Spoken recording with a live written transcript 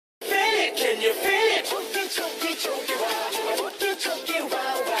Can you feel it? Choki, choki, choki, wow. Choki, choki,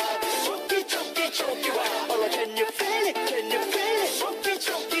 wow, wow. Choki, choki, choki, wow. Oh, can you feel it? Can you feel it? Choki,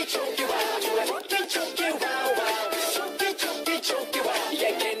 choki, choki, wow. Choki, choki, wow, wow. Choki, choki, choki, wow.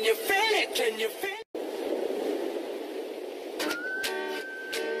 Yeah, can you feel it? Can you feel it?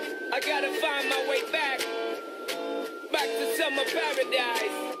 I gotta find my way back to summer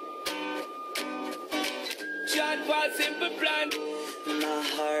paradise. John Paul Simple Plan. My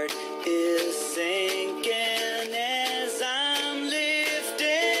heart is sinking as I'm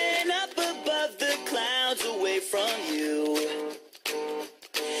lifting up above the clouds away from you.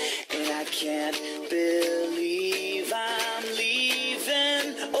 And I can't believe I'm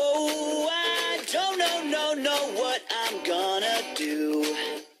leaving. Oh, I don't know what I'm gonna do.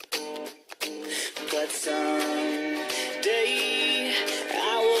 But someday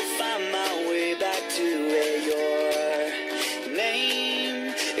I will find my way back to where your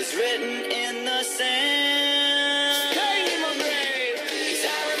name is written in the sand. Stay in my brain. 'Cause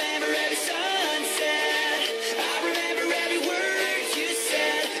I remember every sunset. I remember every word you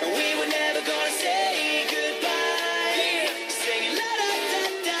said. And we were never gonna say goodbye. Yeah. Singing la da da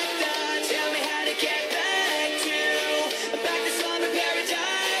da da. Tell me how to get back to summer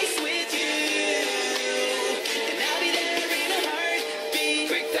paradise with you. And I'll be there in a heartbeat.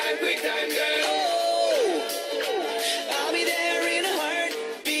 Quick time, girl. Oh, I'll be there in a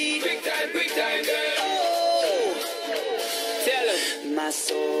heartbeat. Quick time, girl. Oh, tell him. My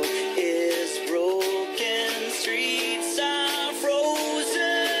soul is broken, streets are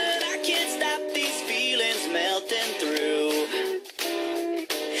frozen. I can't stop these feelings melting through.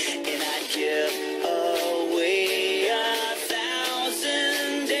 And I'd give away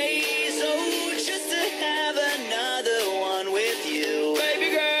 1,000 days, oh, just to have another one with you. Baby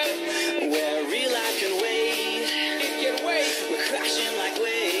girl, where real life can wait. It can wait. We're crashing like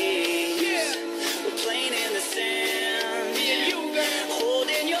waves. Yeah. We're playing in the sand. Me and you, girl,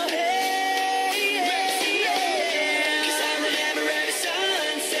 holding your hand. Yeah. 'Cause I remember every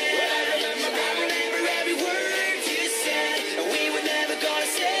sunset. Well, I remember every word you said. And we were never gonna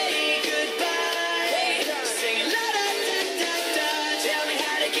say goodbye. Singing la da da da da. Tell me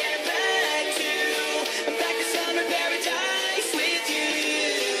how to get back to summer paradise with you.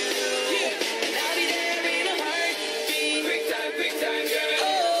 Yeah. And I'll be there in a heartbeat. Quick time, girl.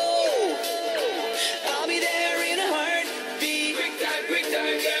 Oh, I'll be there in a heartbeat. Quick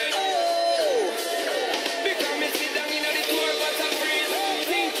time, girl. Oh, because me sit down in the tour bus and breathe,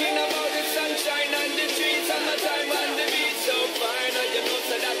 thinking about the sunshine and the trees and the time on the beach so fine. And you know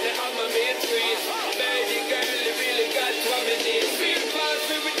so that the hammer made squeeze. Baby girl, you really got what me need. Feel fast,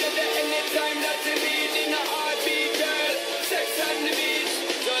 we will get there anytime that you need. In a heartbeat, girl, sex on the beach.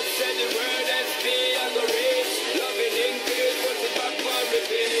 Just say the word SP, I go reach. Loving increase, put it back on the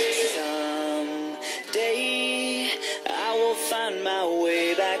beach. Someday I will find my way